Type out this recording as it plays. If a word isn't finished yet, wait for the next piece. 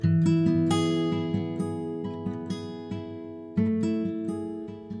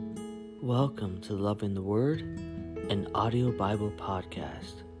Welcome to Loving the Word, an audio Bible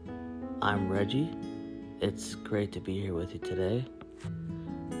podcast. I'm Reggie. It's great to be here with you today.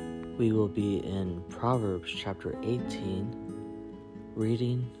 We will be in Proverbs chapter 18,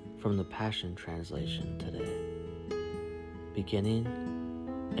 reading from the Passion Translation today, beginning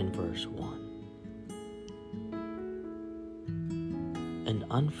in verse 1. An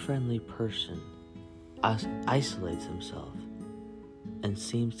unfriendly person isolates himself and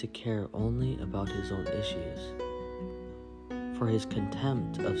seems to care only about his own issues, for his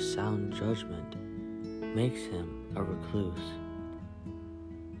contempt of sound judgment makes him a recluse.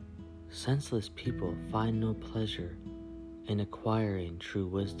 Senseless people find no pleasure in acquiring true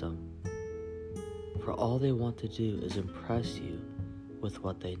wisdom, for all they want to do is impress you with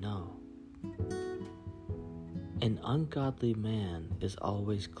what they know. An ungodly man is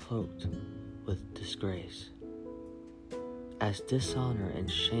always cloaked with disgrace, as dishonor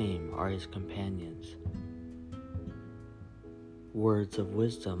and shame are his companions. Words of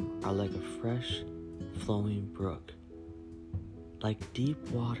wisdom are like a fresh, flowing brook, like deep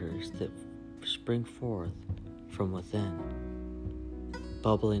waters that spring forth from within,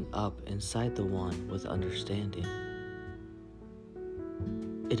 bubbling up inside the one with understanding.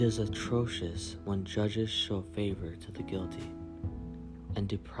 It is atrocious when judges show favor to the guilty and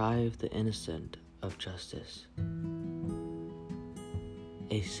deprive the innocent of justice.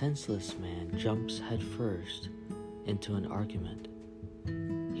 A senseless man jumps headfirst into an argument.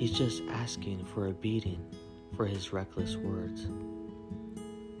 He's just asking for a beating for his reckless words.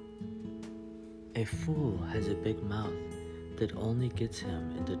 A fool has a big mouth that only gets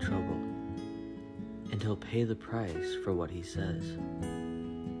him into trouble, and he'll pay the price for what he says.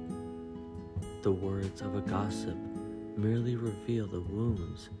 The words of a gossip merely reveal the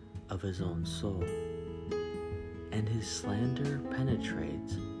wounds of his own soul, and his slander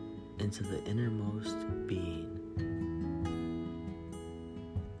penetrates into the innermost being.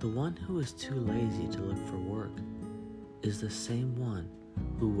 The one who is too lazy to look for work is the same one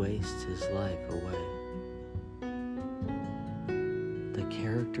who wastes his life away. The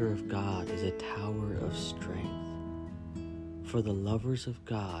character of God is a tower of strength, for the lovers of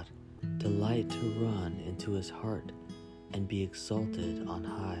God delight to run into his heart and be exalted on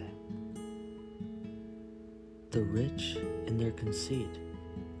high. The rich, in their conceit,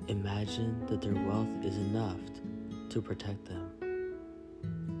 imagine that their wealth is enough to protect them.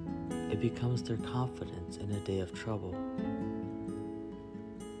 It becomes their confidence in a day of trouble.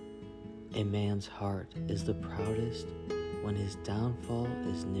 A man's heart is the proudest when his downfall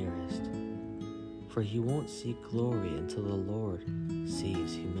is nearest, for he won't see glory until the Lord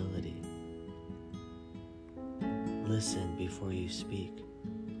sees humility. Listen before you speak,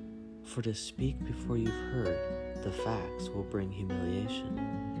 for to speak before you've heard the facts will bring humiliation.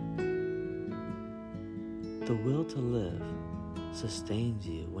 The will to live sustains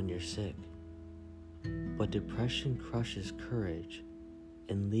you when you're sick, but depression crushes courage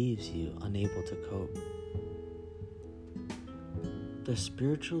and leaves you unable to cope. The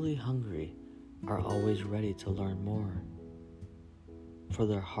spiritually hungry are always ready to learn more, for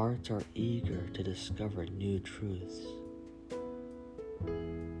their hearts are eager to discover new truths.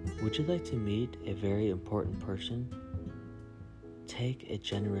 Would you like to meet a very important person? Take a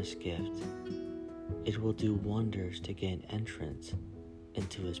generous gift. It will do wonders to gain entrance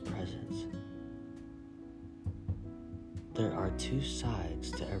into his presence. There are two sides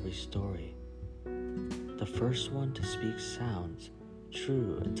to every story. The first one to speak sounds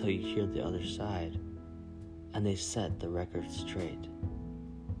true until you hear the other side, and they set the record straight.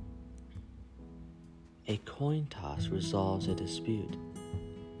 A coin toss resolves a dispute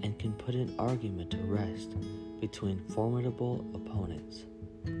and can put an argument to rest between formidable opponents.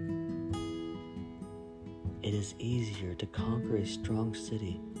 It is easier to conquer a strong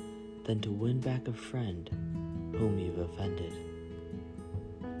city than to win back a friend whom you've offended.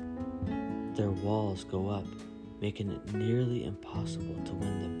 Their walls go up, making it nearly impossible to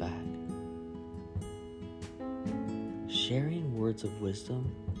win them back. Sharing words of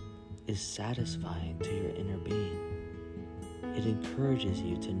wisdom is satisfying to your inner being. It encourages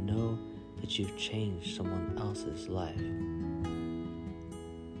you to know that you've changed someone else's life.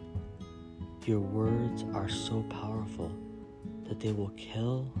 Your words are so powerful that they will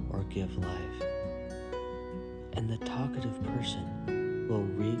kill or give life, and the talkative person will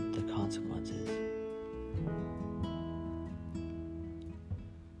reap the consequences.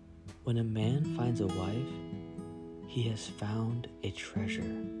 When a man finds a wife, he has found a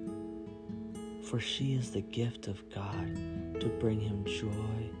treasure, for she is the gift of God to bring him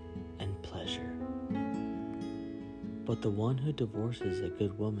joy pleasure. But the one who divorces a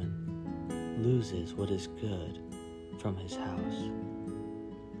good woman loses what is good from his house.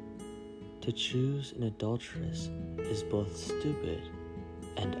 To choose an adulteress is both stupid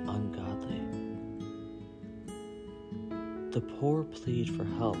and ungodly. The poor plead for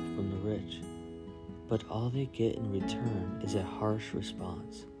help from the rich, but all they get in return is a harsh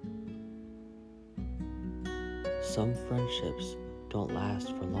response. Some friendships don't last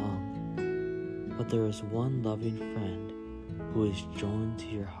for long, but there is one loving friend who is joined to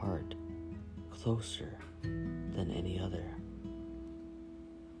your heart closer than any other.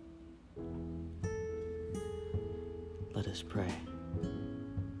 Let us pray.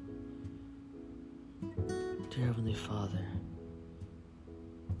 Dear Heavenly Father,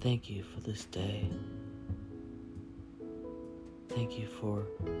 thank you for this day. Thank you for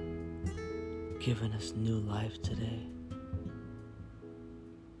giving us new life today.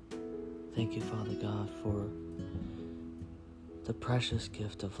 Thank you, Father God, for the precious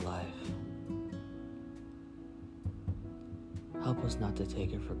gift of life. Help us not to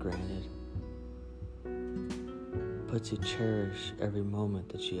take it for granted, but to cherish every moment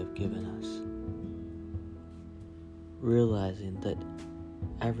that you have given us, realizing that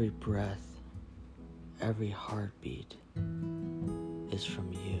every breath, every heartbeat is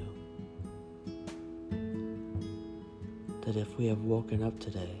from you. That if we have woken up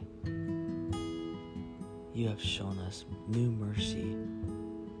today, you have shown us new mercy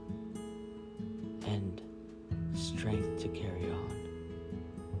and strength to carry on.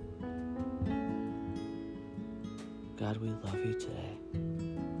 God, we love you today.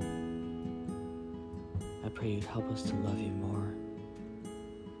 I pray you'd help us to love you more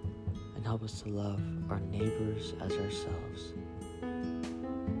and help us to love our neighbors as ourselves.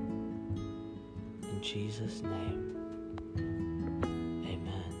 In Jesus' name.